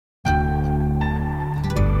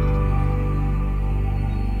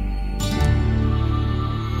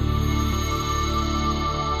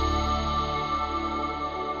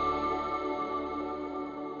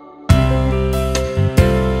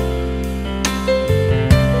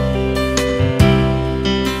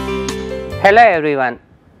Hello everyone.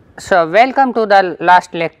 So welcome to the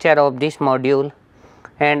last lecture of this module,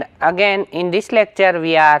 and again in this lecture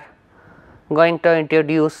we are going to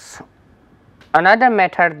introduce another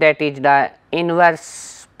method, that is the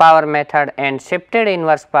inverse power method and shifted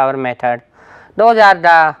inverse power method. Those are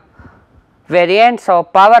the variants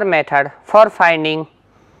of power method for finding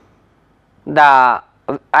the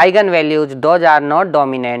eigenvalues those are not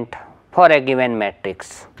dominant for a given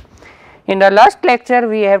matrix. In the last lecture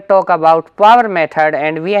we have talked about power method,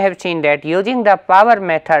 and we have seen that using the power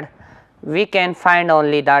method we can find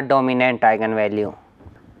only the dominant eigenvalue.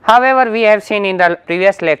 However, we have seen in the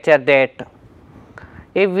previous lecture that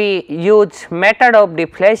if we use method of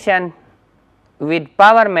deflation with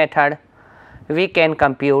power method, we can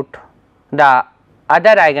compute the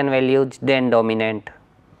other eigenvalues than dominant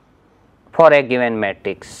for a given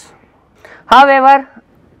matrix. However,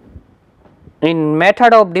 in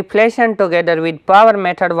method of deflation together with power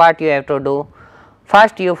method, what you have to do?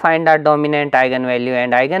 First you find the dominant eigenvalue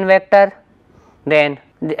and eigenvector, then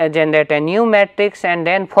generate a new matrix, and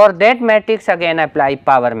then for that matrix again apply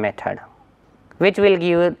power method, which will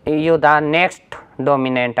give you the next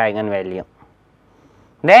dominant eigenvalue.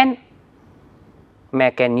 Then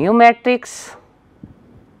make a new matrix,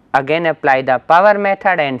 again apply the power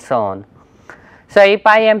method, and so on. So, if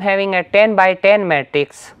I am having a 10 by 10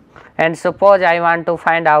 matrix and suppose I want to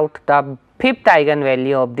find out the fifth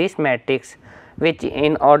eigenvalue of this matrix, which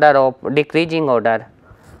in order of decreasing order.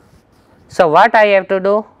 So, what I have to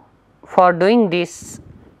do? For doing this,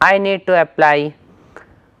 I need to apply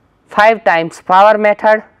 5 times power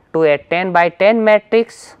method to a 10 by 10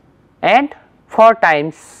 matrix and 4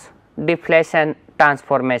 times deflation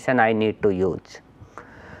transformation I need to use.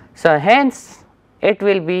 So, hence it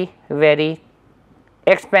will be very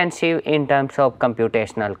expensive in terms of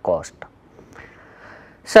computational cost.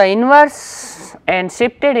 So, inverse and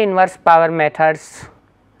shifted inverse power methods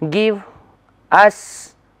give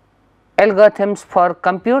us algorithms for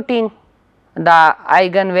computing the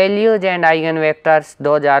eigenvalues and eigenvectors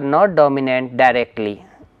those are not dominant directly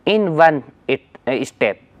in one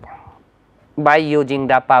step by using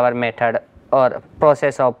the power method or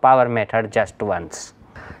process of power method just once.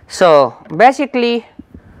 So, basically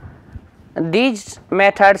these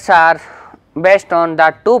methods are based on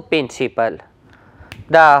the two principles.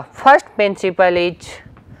 The first principle is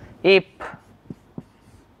if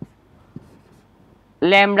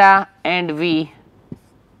lambda and V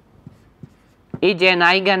is an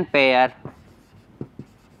eigenpair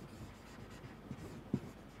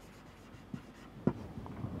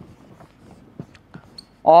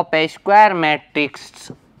of a square matrix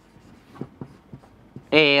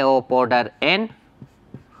A of order n,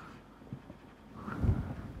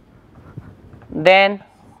 then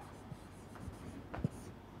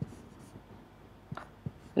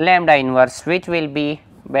lambda inverse, which will be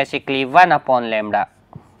basically 1 upon lambda,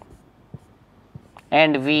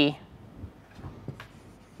 and V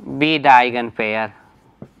be the eigenpair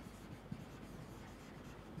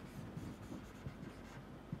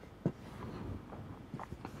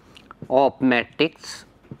of matrix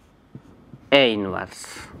A inverse.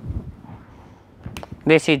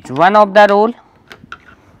 This is one of the rule,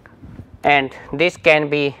 and this can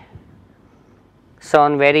be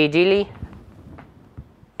shown very easily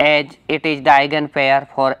as it is the eigenpair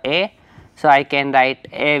for A. So, I can write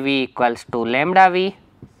A V equals to lambda V.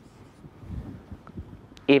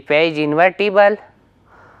 If A is invertible,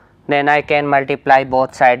 then I can multiply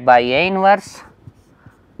both sides by A inverse.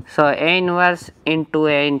 So, A inverse into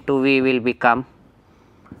A into V will become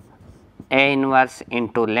A inverse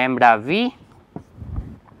into lambda V.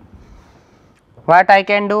 What I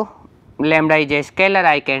can do? Lambda is a scalar,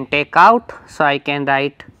 I can take out. So, I can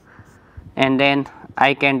write, and then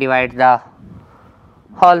I can divide the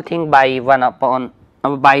whole thing by 1 upon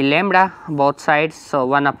by lambda both sides. So,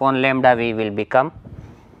 1 upon lambda V will become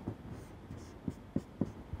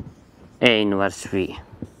A inverse V.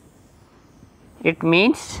 It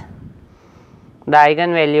means the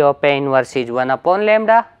eigenvalue of A inverse is 1 upon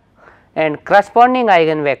lambda and corresponding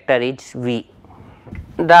eigenvector is V.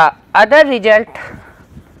 The other result,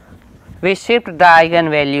 we shift the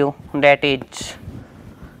eigenvalue, that is,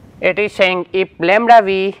 it is saying if lambda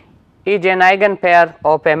V is an eigenpair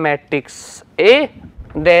of a matrix A,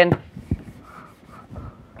 then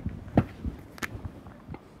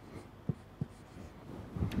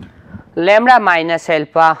lambda minus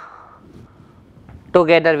alpha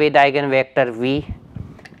together with eigenvector V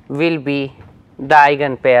will be the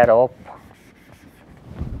eigenpair of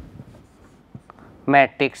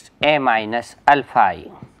matrix A minus alpha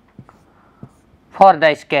I for the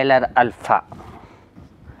scalar alpha,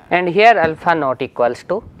 and here alpha not equals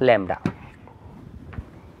to lambda.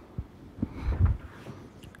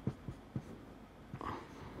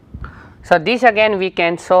 So, this again we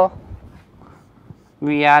can show,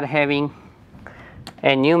 we are having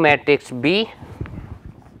a new matrix B,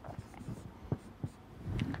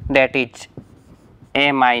 that is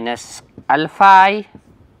A minus alpha I.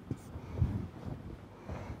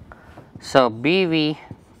 So, BV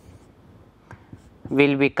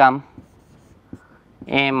will become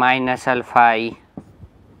A minus alpha I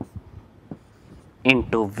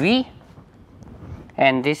into V,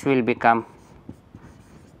 and this will become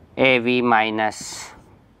AV minus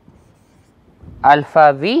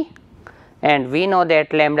alpha V, and we know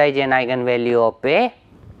that lambda is an eigenvalue of A.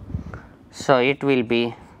 So, it will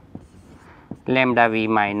be lambda V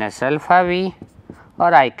minus alpha V,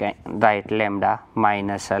 or I can write lambda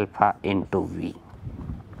minus alpha into V.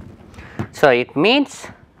 So, it means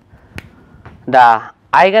the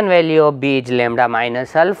eigenvalue of B is lambda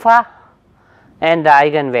minus alpha and the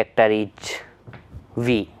eigenvector is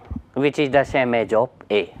V, which is the same as of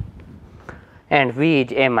A, and V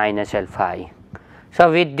is A minus alpha I. So,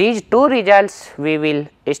 with these two results we will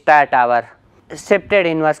start our shifted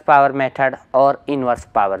inverse power method or inverse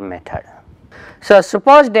power method. So,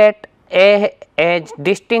 suppose that A has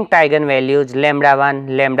distinct eigenvalues lambda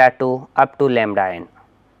 1, lambda 2 up to lambda n.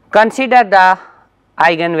 Consider the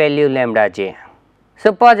eigenvalue lambda j.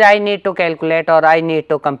 Suppose I need to calculate or I need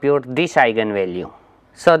to compute this eigenvalue.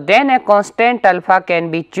 So, then a constant alpha can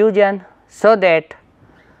be chosen so that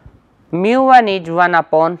mu 1 is 1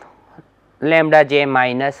 upon lambda j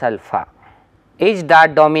minus alpha is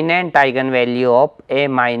the dominant eigenvalue of A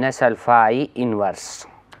minus alpha I inverse.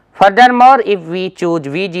 Furthermore, if we choose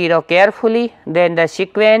V0 carefully, then the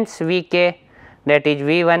sequence Vk, that is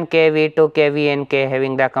V1k, V2k, Vnk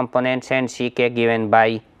having the components and Ck given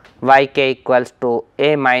by Yk equals to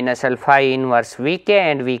A minus alpha I inverse Vk,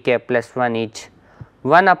 and Vk plus 1 is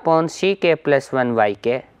 1 upon Ck plus 1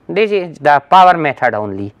 Yk. This is the power method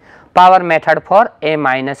only, power method for A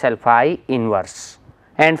minus alpha I inverse.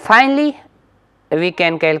 And finally, we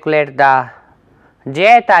can calculate the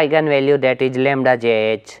jth eigenvalue, that is lambda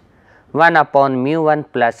jh 1 upon mu 1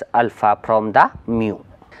 plus alpha from the mu.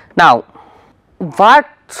 Now, what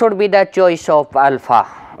should be the choice of alpha?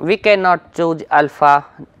 We cannot choose alpha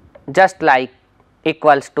just like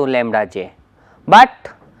equals to lambda j, but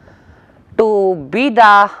to be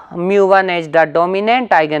the mu 1 as the dominant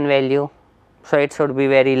eigenvalue, so it should be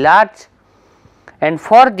very large, and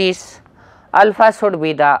for this alpha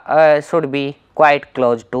should be quite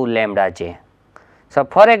close to lambda j. So,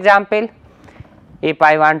 for example, if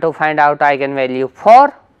I want to find out eigenvalue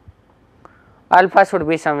 4, alpha should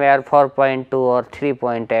be somewhere 4.2 or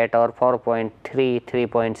 3.8 or 4.3,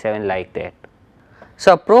 3.7 like that.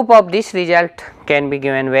 So, proof of this result can be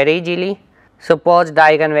given very easily. Suppose the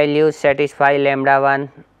eigenvalues satisfy lambda 1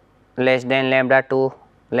 less than lambda 2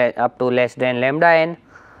 up to less than lambda n.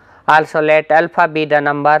 Also, let alpha be the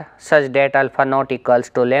number such that alpha not equals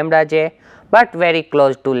to lambda j, but very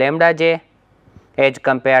close to lambda j as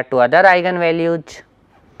compared to other eigenvalues.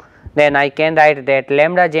 Then I can write that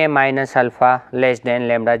lambda j minus alpha less than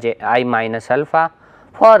lambda j I minus alpha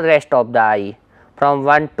for rest of the I from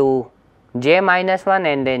 1 to j minus 1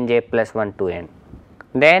 and then j plus 1 to n.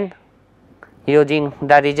 Then using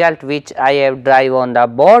the result which I have derived on the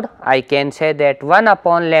board, I can say that 1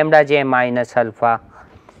 upon lambda j minus alpha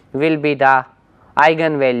will be the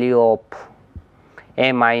eigenvalue of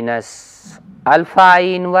A minus alpha I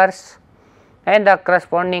inverse, and the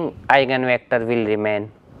corresponding eigenvector will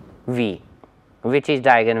remain V, which is the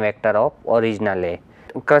eigenvector of original A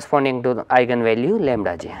corresponding to the eigenvalue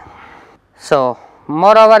lambda j. So,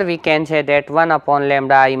 moreover we can say that 1 upon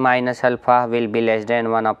lambda I minus alpha will be less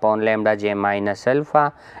than 1 upon lambda j minus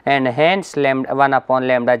alpha, and hence 1 upon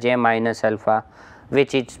lambda j minus alpha,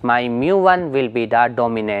 which is my mu 1, will be the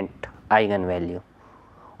dominant eigenvalue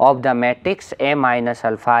of the matrix A minus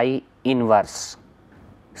alpha I inverse.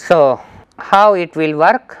 So, how it will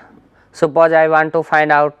work? Suppose I want to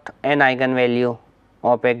find out an eigenvalue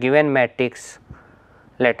of a given matrix,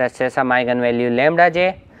 let us say some eigenvalue lambda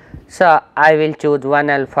j. So, I will choose one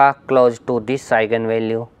alpha close to this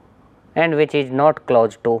eigenvalue and which is not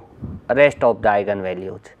close to rest of the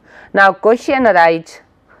eigenvalues. Now, question arises,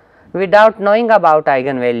 without knowing about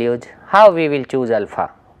eigenvalues, how we will choose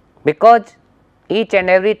alpha? Because each and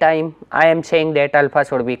every time I am saying that alpha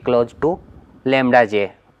should be close to lambda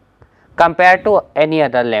j compared to any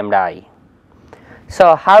other lambda I.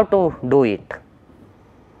 So, how to do it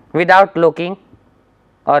without looking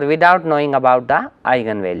or without knowing about the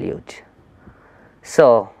eigenvalues?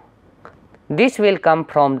 So, this will come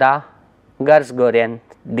from the Gaussian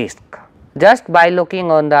disk. Just by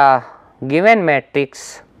looking on the given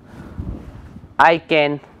matrix, I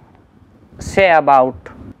can say about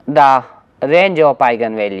the range of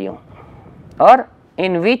eigenvalue or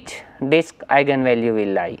in which disk eigenvalue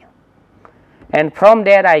will lie, and from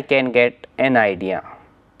there I can get an idea.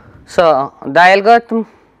 So, the algorithm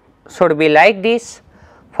should be like this.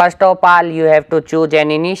 First of all, you have to choose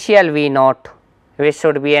an initial V naught which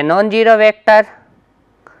should be a non-zero vector.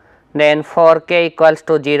 Then for k equals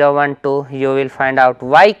to 0, 1, 2, you will find out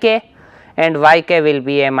yk, and yk will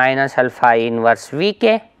be a minus alpha inverse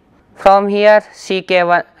vk. From here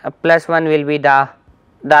ck1 plus 1 will be the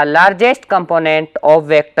largest component of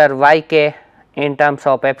vector yk in terms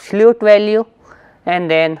of absolute value, and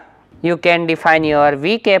then you can define your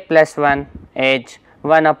vk plus 1 as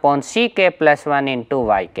 1 upon ck plus 1 into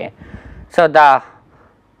yk. So, the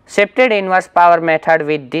shifted inverse power method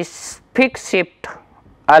with this fixed shift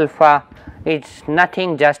alpha is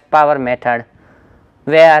nothing just power method,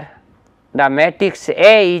 where the matrix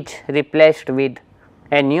A is replaced with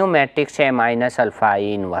a new matrix A minus alpha I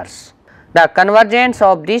inverse. The convergence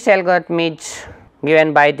of this algorithm is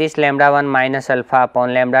given by this lambda 1 minus alpha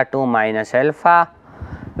upon lambda 2 minus alpha,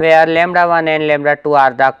 where lambda 1 and lambda 2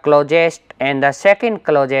 are the closest and the second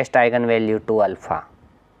closest eigenvalue to alpha.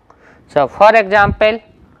 So, for example,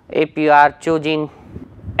 if you are choosing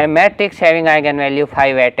a matrix having eigenvalue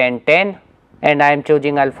 5, 8 and 10, and I am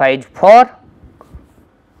choosing alpha is 4.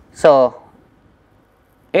 So,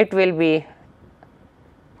 it will be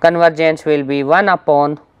convergence will be 1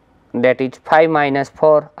 upon, that is 5 minus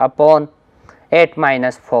 4 upon 8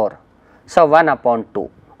 minus 4. So, 1 upon 2.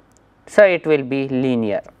 So, it will be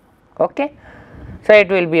linear. Okay. So, it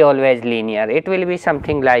will be always linear, it will be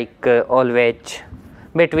something like always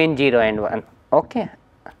between 0 and 1, okay,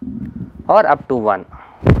 or up to 1.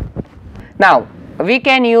 Now, we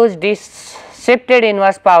can use this shifted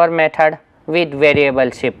inverse power method with variable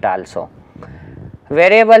shift also.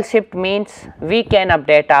 Variable shift means we can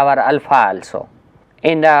update our alpha also.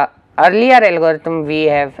 In the earlier algorithm, we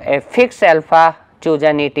have a fixed alpha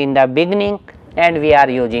chosen it in the beginning and we are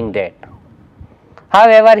using that.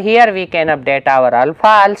 However, here we can update our alpha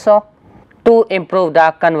also to improve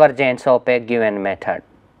the convergence of a given method.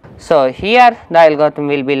 So, here the algorithm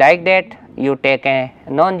will be like that. You take a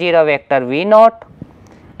non-zero vector V naught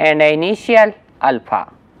and an initial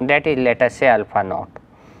alpha, that is let us say alpha naught.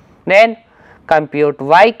 Then compute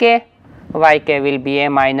yk, yk will be a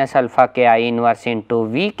minus alpha k I inverse into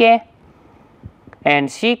vk, and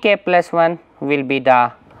ck plus 1 will be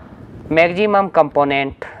the maximum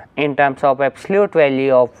component in terms of absolute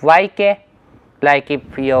value of yk, like if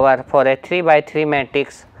you are for a 3 by 3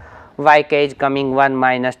 matrix, yk is coming 1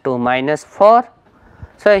 minus 2 minus 4.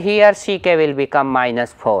 So, here ck will become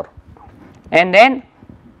minus 4, and then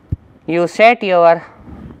you set your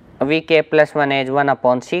vk plus 1 as 1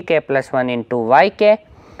 upon ck plus 1 into yk,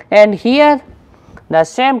 and here the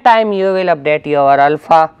same time you will update your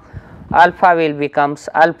alpha, alpha will becomes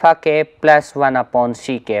alpha k plus 1 upon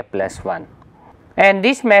ck plus 1, and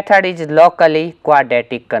this method is locally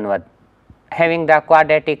quadratic having the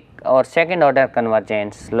quadratic or second order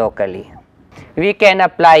convergence locally. We can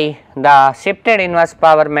apply the shifted inverse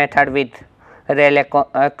power method with Rayleigh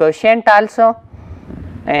quotient also,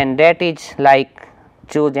 and that is like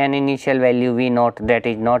choose an initial value V naught that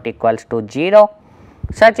is not equals to 0,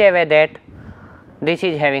 such a way that this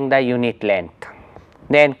is having the unit length.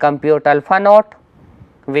 Then compute alpha naught,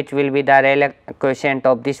 which will be the Rayleigh quotient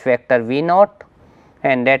of this vector V naught,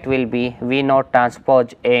 and that will be V naught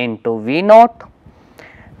transpose A into V naught.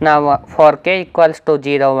 Now, for k equals to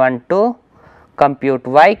 0, 1, 2, compute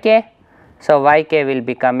yk. So, yk will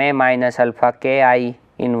become a minus alpha k I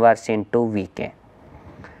inverse into vk.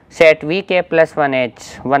 Set vk plus 1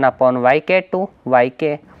 as 1 upon yk to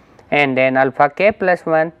yk, and then alpha k plus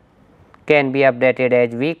 1 can be updated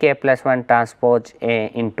as vk plus 1 transpose A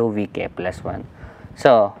into vk plus 1.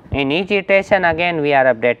 So, in each iteration again we are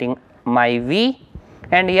updating my v,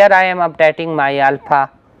 and here I am updating my alpha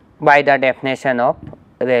by the definition of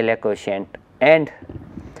Rayleigh quotient, and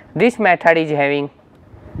this method is having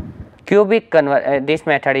cubic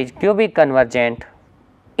convergent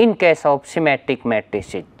in case of symmetric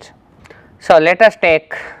matrices. So, let us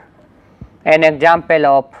take an example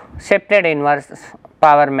of shifted inverse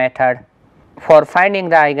power method for finding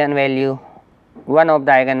the eigenvalue, one of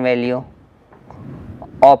the eigenvalue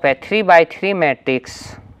of a 3 by 3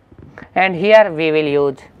 matrix, and here we will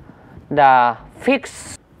use the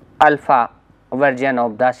fixed alpha version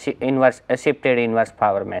of the shifted inverse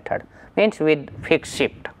power method, means with fixed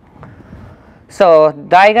shift. So,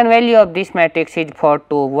 the eigenvalue of this matrix is 4,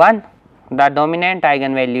 2, 1, the dominant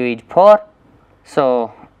eigenvalue is 4.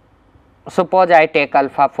 So, suppose I take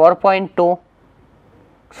alpha 4.2.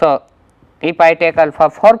 So, if I take alpha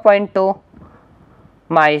 4.2,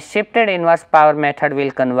 my shifted inverse power method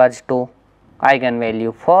will converge to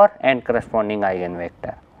eigenvalue 4 and corresponding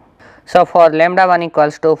eigenvector. So, for lambda 1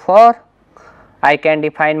 equals to 4, I can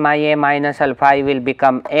define my A minus alpha I will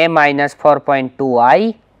become A minus 4.2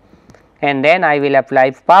 I, and then I will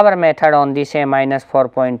apply power method on this A minus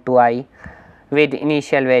 4.2 I with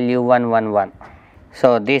initial value 111.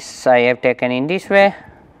 So, this I have taken in this way,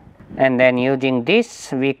 and then using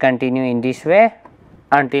this we continue in this way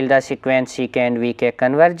until the sequence Ck and Vk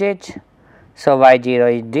converges. So,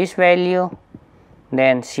 y0 is this value,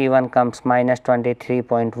 then C1 comes minus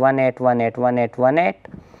 23.18181818,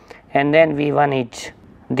 and then V1 is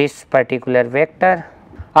this particular vector.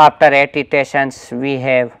 After 8 iterations we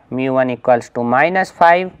have mu1 equals to minus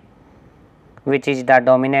 5, which is the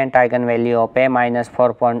dominant eigenvalue of A minus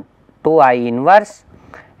 4.2 I inverse,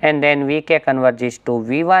 and then Vk converges to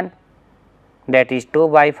V1, that is 2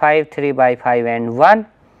 by 5, 3 by 5 and 1.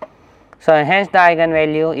 So, hence the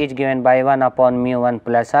eigenvalue is given by 1 upon mu1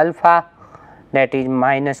 plus alpha, that is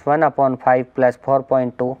minus 1 upon 5 plus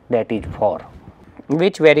 4.2, that is 4,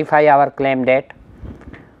 which verify our claim that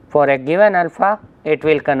for a given alpha it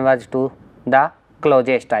will converge to the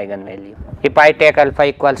closest eigenvalue. If I take alpha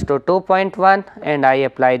equals to 2.1 and I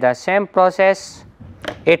apply the same process,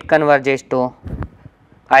 it converges to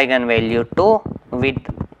eigenvalue 2 with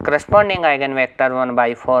corresponding eigenvector 1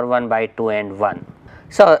 by 4, 1 by 2 and 1.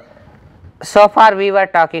 So far we were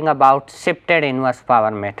talking about shifted inverse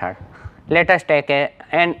power method. Let us take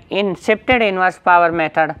and in shifted inverse power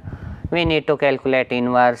method we need to calculate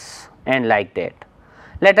inverse and like that.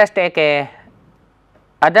 Let us take a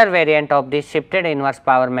other variant of this shifted inverse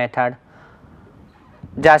power method,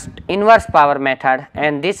 just inverse power method,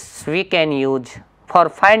 and this we can use for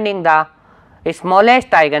finding the smallest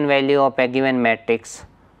eigenvalue of a given matrix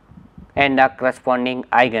and the corresponding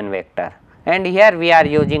eigenvector. And here we are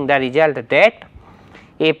using the result that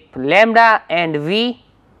if lambda and V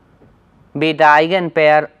be the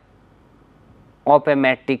eigenpair of a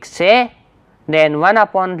matrix A, then 1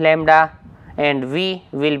 upon lambda and V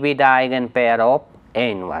will be the eigenpair of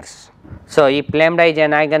A inverse. So, if lambda is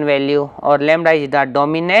an eigenvalue or lambda is the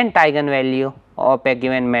dominant eigenvalue of a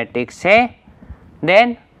given matrix A,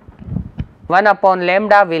 then 1 upon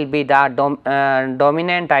lambda will be the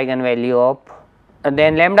dominant eigenvalue of,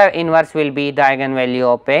 then lambda inverse will be the eigenvalue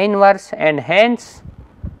of A inverse, and hence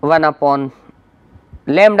 1 upon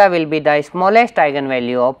lambda will be the smallest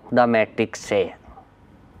eigenvalue of the matrix A.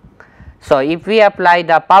 So, if we apply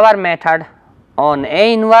the power method on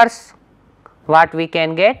A inverse, what we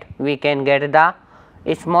can get? We can get the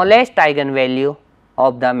smallest eigenvalue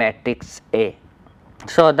of the matrix A.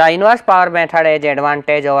 So, the inverse power method has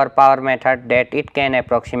advantage over power method that it can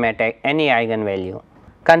approximate any eigenvalue.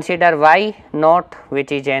 Consider y naught,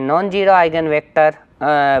 which is a non-zero eigenvector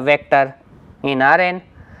vector in Rn,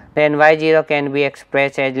 then y0 can be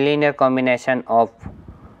expressed as linear combination of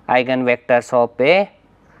eigenvectors of A,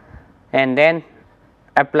 and then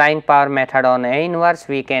applying power method on A inverse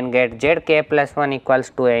we can get zk plus 1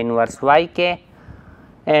 equals to A inverse yk,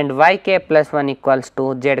 and yk plus 1 equals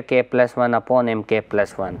to zk plus 1 upon mk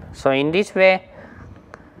plus 1. So, in this way,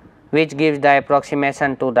 which gives the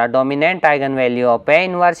approximation to the dominant eigenvalue of A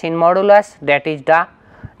inverse in modulus, that is the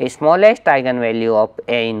smallest eigenvalue of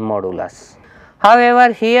A in modulus.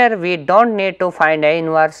 However, here we do not need to find A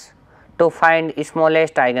inverse to find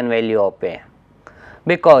smallest eigenvalue of A,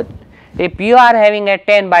 because if you are having a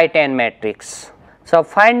 10 by 10 matrix, so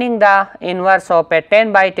finding the inverse of a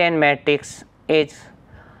 10 by 10 matrix is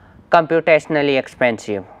computationally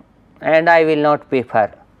expensive and I will not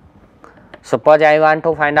prefer. Suppose I want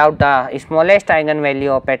to find out the smallest eigenvalue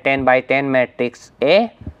of a 10 by 10 matrix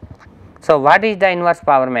A. So, what is the inverse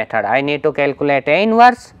power method? I need to calculate A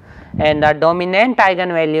inverse, and the dominant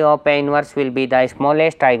eigenvalue of A inverse will be the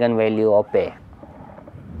smallest eigenvalue of A.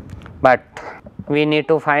 But we need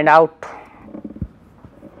to find out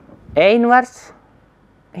A inverse.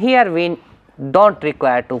 Here we do not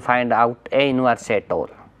require to find out A inverse at all.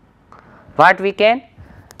 What we can?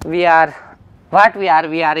 We are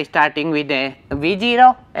starting with a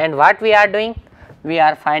V0, and what we are doing? We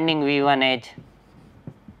are finding V1 as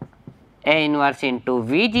A inverse into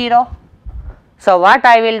V0. So, what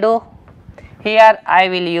I will do? Here I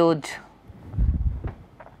will use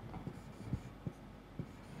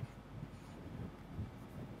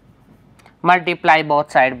multiply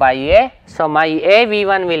both sides by A. So, my A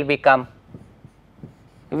V1 will become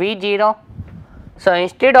V0. So,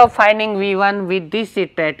 instead of finding V1 with this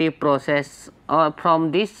iterative process or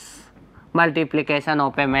from this multiplication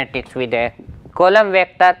of a matrix with a column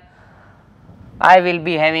vector, I will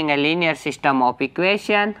be having a linear system of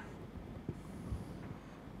equation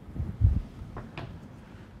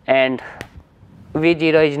and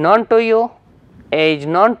V0 is known to you, A is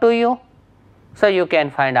known to you. So, you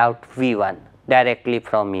can find out V1 directly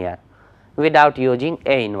from here without using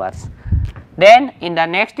A inverse. Then in the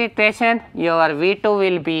next iteration your V2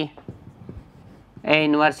 will be A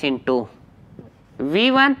inverse into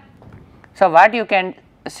V1. So, what you can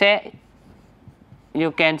say,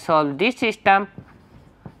 you can solve this system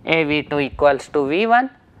A V2 equals to V1,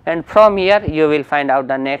 and from here you will find out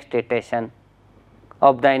the next iteration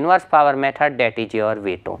of the inverse power method, that is your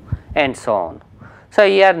V2, and so on. So,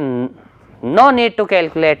 here no need to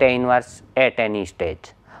calculate A inverse at any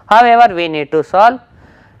stage. However, we need to solve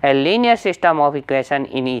a linear system of equation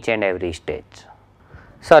in each and every stage.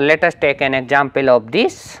 So, let us take an example of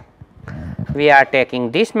this. We are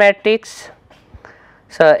taking this matrix.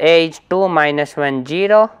 So, A is 2 minus 1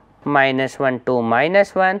 0 minus 1 2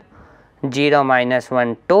 minus 1 0 minus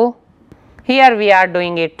 1 2. Here we are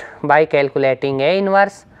doing it by calculating A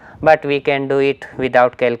inverse, but we can do it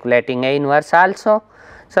without calculating A inverse also.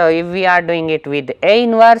 So, if we are doing it with A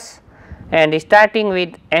inverse and starting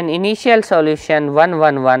with an initial solution 1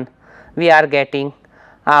 1 1, we are getting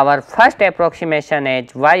our first approximation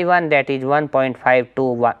as y1, that is 1.5 to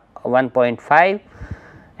 1.5,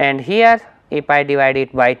 and here if I divide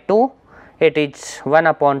it by 2, it is 1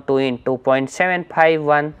 upon 2 into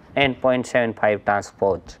 0.751 and 0.75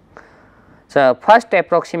 transpose. So, first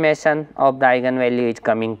approximation of the eigenvalue is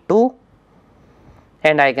coming 2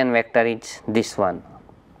 and eigenvector is this one.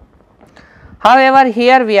 However,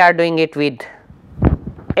 here we are doing it with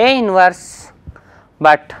A inverse,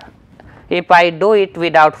 but if I do it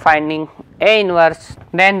without finding A inverse,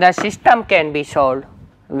 then the system can be solved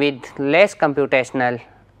with less computational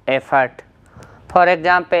effort. For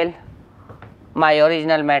example, my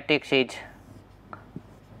original matrix is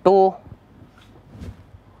 2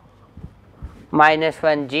 minus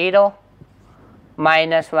 1 0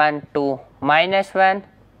 minus 1 2 minus 1,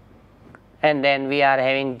 and then we are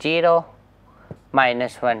having 0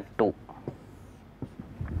 minus 1 2.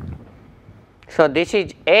 So, this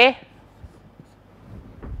is A,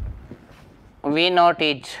 V naught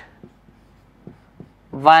is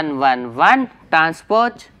 1 1 1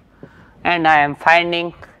 transpose, and I am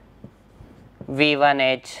finding V1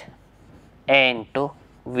 as A into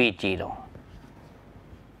V0,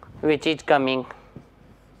 which is coming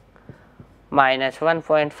minus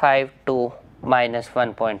 1.5 to minus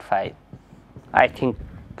 1.5, I think.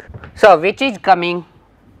 So, which is coming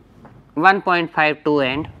 1.52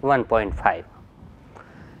 and 1.5.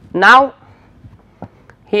 Now,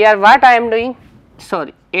 here what I am doing,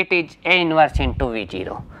 sorry, it is A inverse into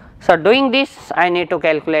V0. So, doing this I need to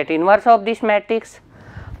calculate inverse of this matrix,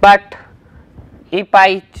 but if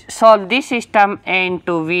I solve this system, A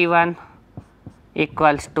into V1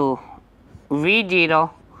 equals to V0,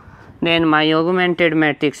 then my augmented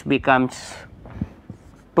matrix becomes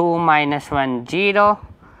 2 minus 1 0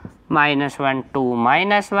 minus 1 2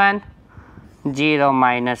 minus 1 0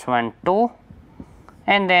 minus 1 2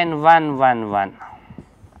 and then 1 1 1.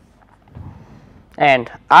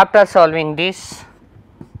 And after solving this,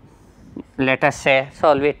 let us say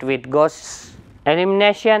solve it with Gauss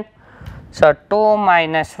elimination. So, 2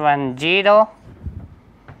 minus 1 0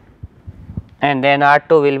 and then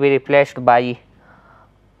R2 will be replaced by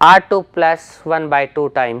R2 plus 1 by 2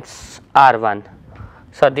 times R1.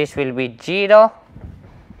 So, this will be 0,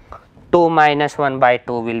 2 minus 1 by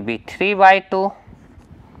 2 will be 3 by 2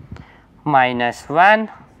 minus 1,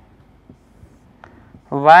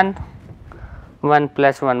 1, 1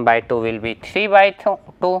 plus 1 by 2 will be 3 by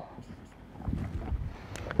 2,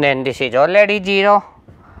 then this is already 0,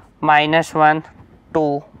 minus 1,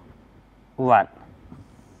 2, 1,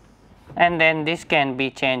 and then this can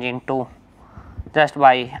be changed into just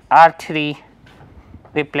by R3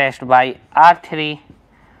 replaced by R3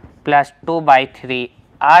 plus 2 by 3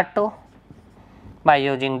 R2 by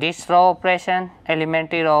using this row operation,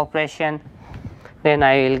 elementary row operation. Then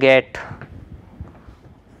I will get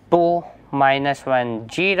 2 minus 1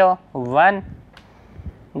 0 1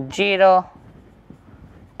 0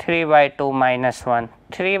 3 by 2 minus 1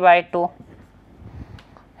 3 by 2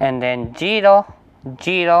 and then 0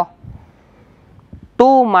 0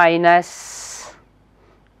 2 minus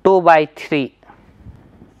 2 by 3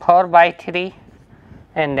 4 by 3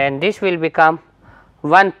 and then this will become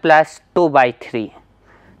 1 plus 2 by 3.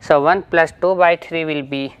 So, 1 plus 2 by 3 will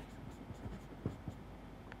be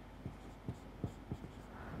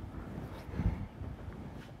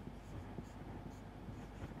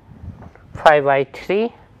 5 by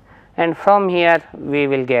 3, and from here we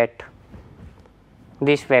will get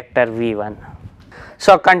this vector V1.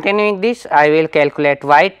 So, continuing this, I will calculate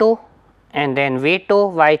y2 and then V2,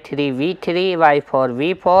 Y3, V3,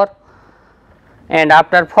 Y4, V4, and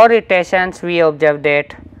after 4 iterations we observe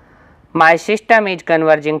that my system is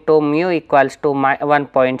converging to mu equals to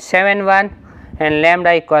 1.71 and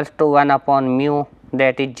lambda equals to 1 upon mu,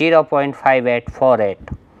 that is 0.5848.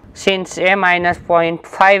 Since a minus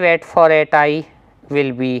 0.5848 I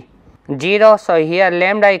will be 0, so here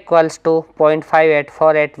lambda equals to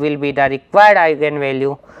 0.5848 will be the required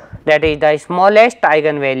eigenvalue, that is the smallest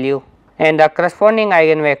eigenvalue, and the corresponding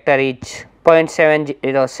eigenvector is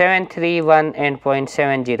 0.70731 and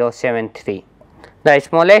 0.7073. The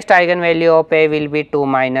smallest eigenvalue of A will be 2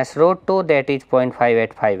 minus root 2, that is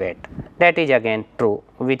 0.5858. That is again true,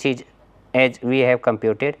 which is as we have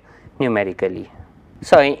computed numerically.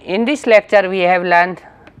 So, in this lecture we have learned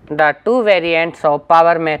the two variants of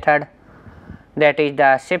power method, that is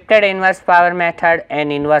the shifted inverse power method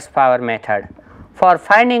and inverse power method, for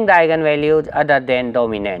finding the eigenvalues other than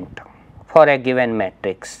dominant for a given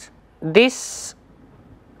matrix. This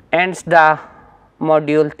ends the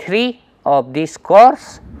module 3 of this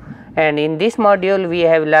course, and in this module we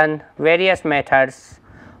have learned various methods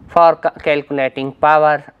for calculating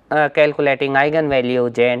power, calculating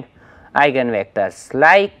eigenvalues and eigenvectors.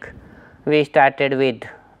 Like we started with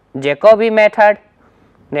Jacobi method,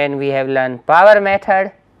 then we have learned power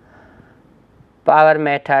method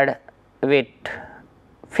with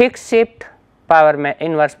fixed shift,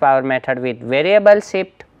 inverse power method with variable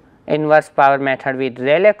shift, inverse power method with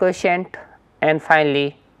Rayleigh quotient, and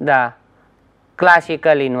finally the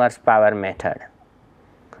classical inverse power method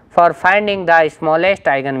for finding the smallest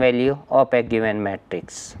eigenvalue of a given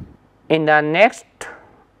matrix. In the next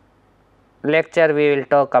lecture we will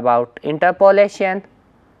talk about interpolation.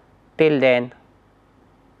 Till then,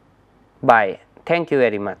 bye. Thank you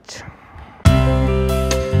very much.